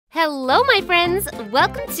Hello, my friends!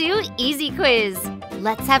 Welcome to Easy Quiz.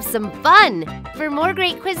 Let's have some fun! For more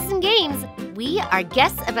great quizzes and games, we are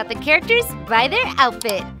guests about the characters by their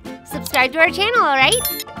outfit. Subscribe to our channel, alright?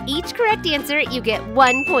 Each correct answer, you get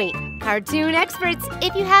 1 point. Cartoon experts,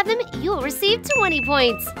 if you have them, you'll receive 20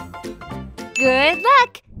 points. Good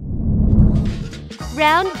luck!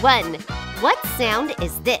 Round 1. What sound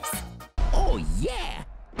is this? Oh, yeah!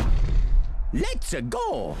 Let's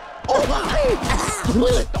go!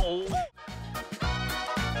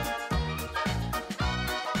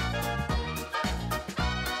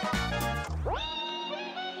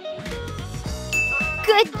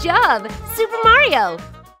 Good job! Super Mario!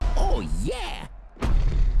 Oh, yeah!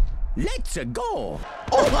 Let's go!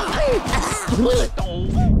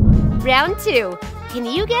 Round 2. Can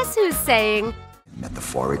you guess who's saying?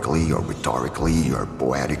 Metaphorically or rhetorically or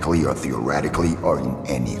poetically or theoretically or in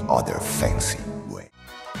any other fancy way.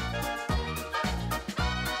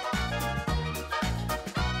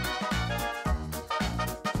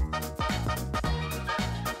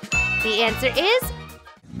 The answer is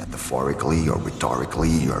Metaphorically or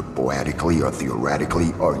rhetorically or poetically or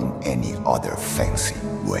theoretically or in any other fancy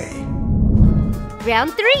way.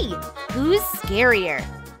 Round 3. Who's scarier?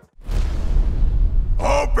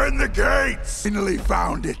 Open the gates! Finally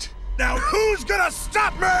found it. Now who's gonna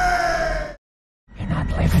stop me? You're not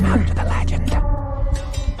living up to the legend.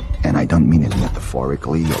 And I don't mean it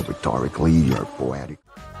metaphorically or rhetorically or poetic.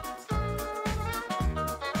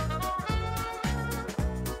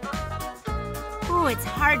 Oh, it's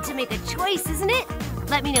hard to make a choice, isn't it?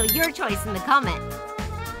 Let me know your choice in the comment.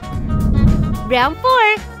 Round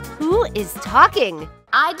 4. Who is talking?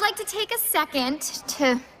 I'd like to take a second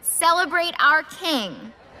to celebrate our king,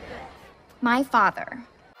 my father.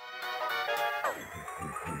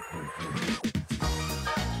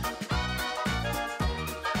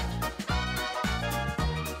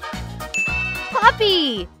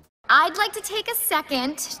 Poppy! I'd like to take a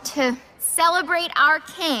second to celebrate our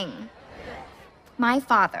king, my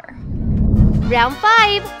father. Round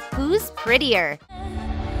 5. Who's prettier?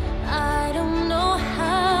 I don't know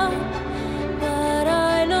how, but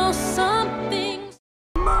I know something.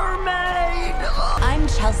 Mermaid! I'm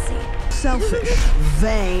Chelsea. Selfish,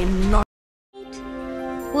 vain,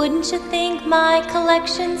 Wouldn't you think my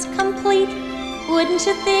collection's complete? Wouldn't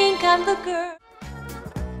you think I'm the girl?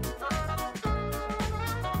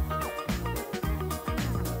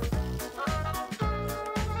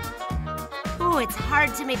 Oh, it's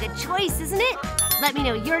hard to make a choice, isn't it? Let me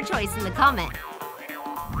know your choice in the comment.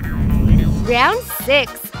 Round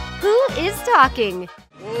 6. Who is talking?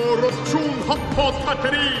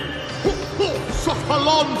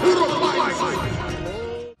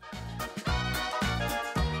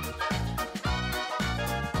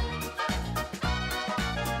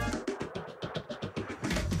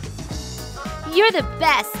 You're the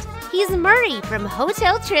best! He's Murray from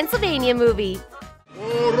Hotel Transylvania movie.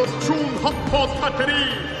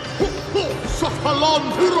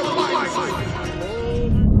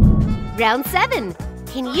 Round 7.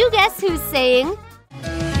 Can you guess who's saying?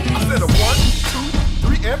 I said a 1,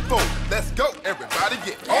 2, 3, and 4. Let's go, everybody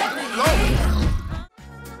get on the floor.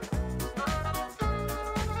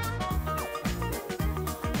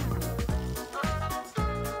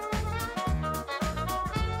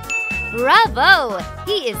 Bravo!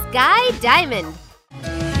 He is Guy Diamond. I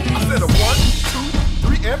said a 1,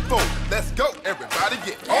 2, 3, and 4. Let's go, everybody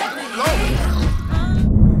get on the floor.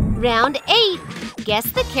 Round 8.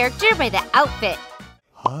 Guess the character by the outfit.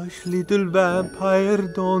 Hush, little vampire,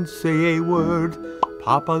 don't say a word.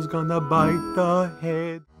 Papa's gonna bite the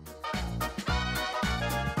head.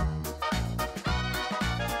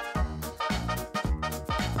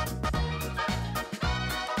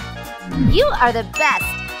 You are the best!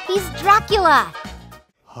 He's Dracula!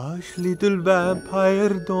 Hush, little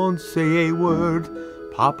vampire, don't say a word.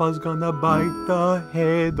 Papa's gonna bite the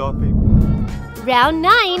head off him. Round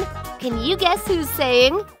 9. Can you guess who's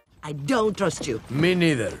saying? I don't trust you. Me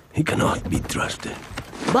neither. He cannot be trusted.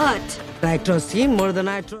 But I trust him more than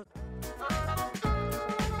I trust.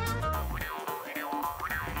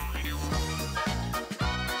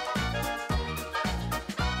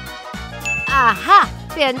 Aha!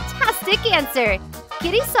 Fantastic answer!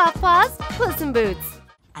 Kitty Softpaws, Puss in Boots.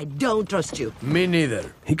 I don't trust you. Me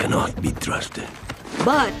neither. He cannot be trusted.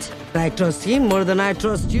 But I trust him more than I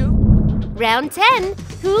trust you. Round 10.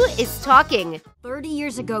 Who is talking? 30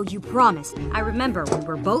 years ago, you promised. I remember when we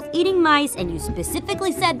were both eating mice and you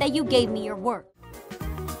specifically said that you gave me your word.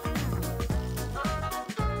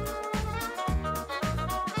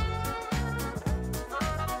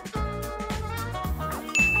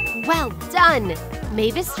 Well done!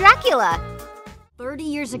 Mavis Dracula. 30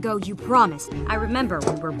 years ago, you promised. I remember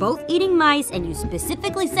when we were both eating mice and you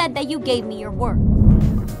specifically said that you gave me your word.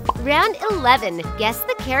 Round 11. Guess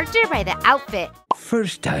the character by the outfit.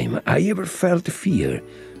 First time I ever felt fear,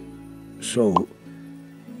 so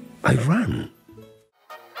I ran.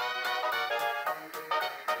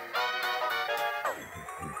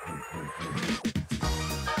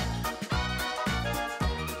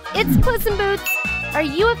 It's Puss in Boots. Are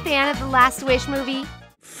you a fan of the Last Wish movie?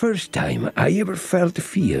 First time I ever felt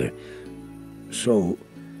fear, so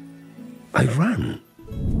I ran.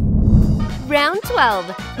 Round 12.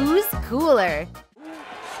 Who's cooler?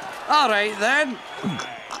 All right, then.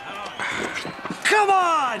 Come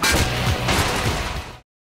on!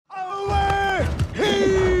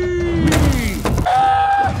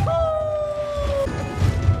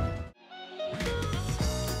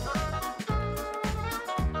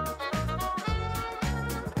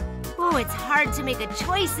 Oh, it's hard to make a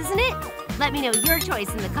choice, isn't it? Let me know your choice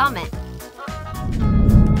in the comment.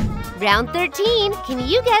 Round 13. Can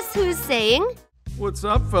you guess who's saying? What's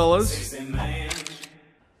up, fellas?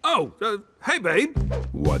 Oh, hey, babe.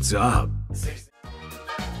 What's up?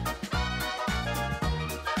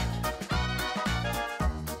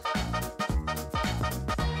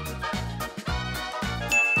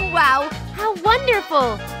 Wow, how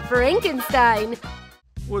wonderful! Frankenstein.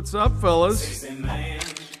 What's up, fellas?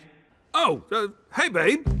 Oh, hey,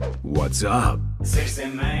 babe. What's up?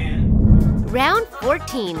 Round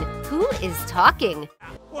 14. Who is talking?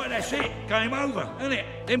 Well, that's it. Game over, isn't it?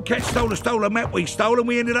 Them cats stole the map we stole and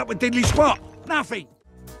we ended up with diddly squat. Nothing.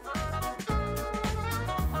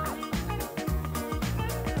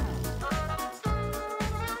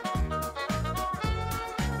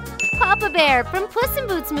 Papa Bear from Puss in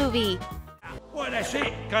Boots movie. Well, that's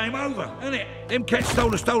it. Game over, isn't it? Them cats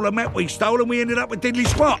stole the map we stole and we ended up with diddly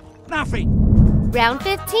squat. Nothing. Round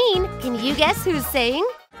 15. Can you guess who's saying?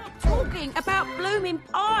 Talking about blooming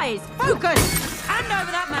pies. Focus! Hand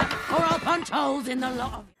over that map, or I'll punch holes in the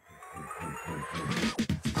lot of you.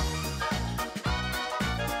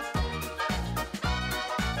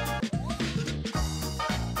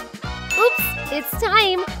 Oops, it's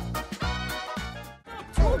time.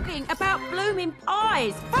 Talking about blooming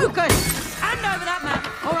pies. Focus! Hand over that map,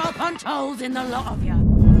 or I'll punch holes in the lot of you.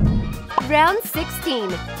 Round 16.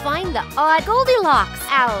 Find the odd Goldilocks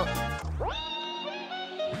out.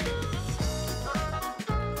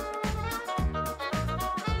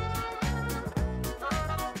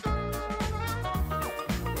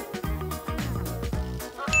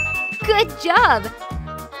 Good job!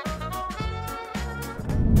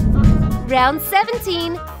 Round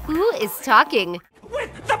 17. Who is talking?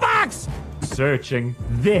 With the box! Searching.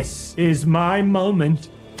 This is my moment.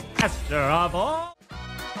 Master of all.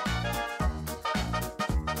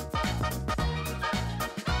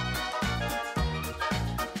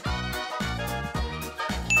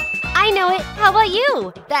 I know it. How about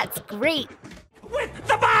you? That's great. With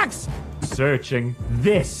the box! Searching.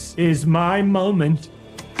 This is my moment.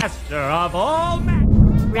 Master of all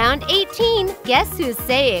men. Round 18. Guess who's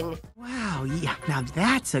saying? Wow, yeah, now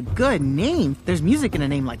that's a good name. There's music in a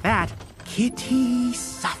name like that. Kitty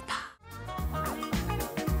Softa.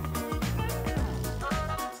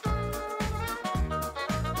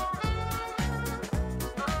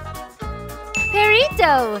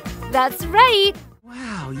 Perito. That's right.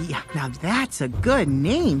 Wow, yeah, now that's a good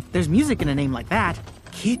name. There's music in a name like that.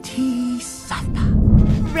 Kitty Softa.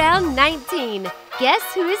 Round 19.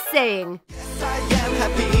 Guess who is saying? Yes, I am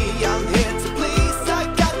happy. I'm here to please. I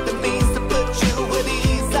got the means to put you at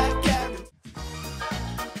ease. I guarantee.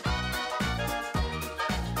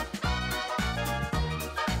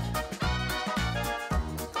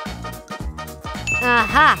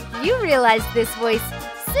 Aha! You realize this voice.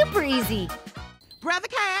 Super easy. Brother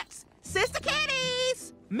cats, sister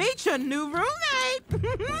kitties, meet your new roommate.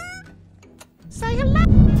 Say hello.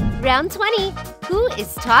 Round 20. Who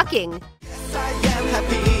is talking? Yes, I am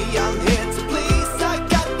happy. I'm here to please. I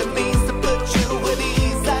got the means to put you at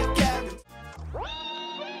ease. I guarantee.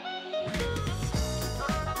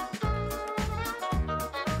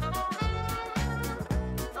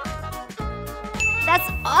 That's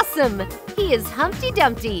awesome. He is Humpty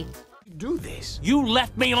Dumpty. Do this. You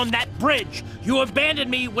left me on that bridge. You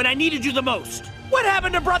abandoned me when I needed you the most. What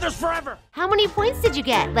happened to Brothers Forever? How many points did you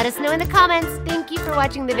get? Let us know in the comments. Thank you for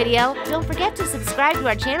watching the video. Don't forget to subscribe to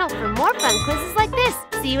our channel for more fun quizzes like this.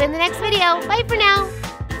 See you in the next video. Bye for now.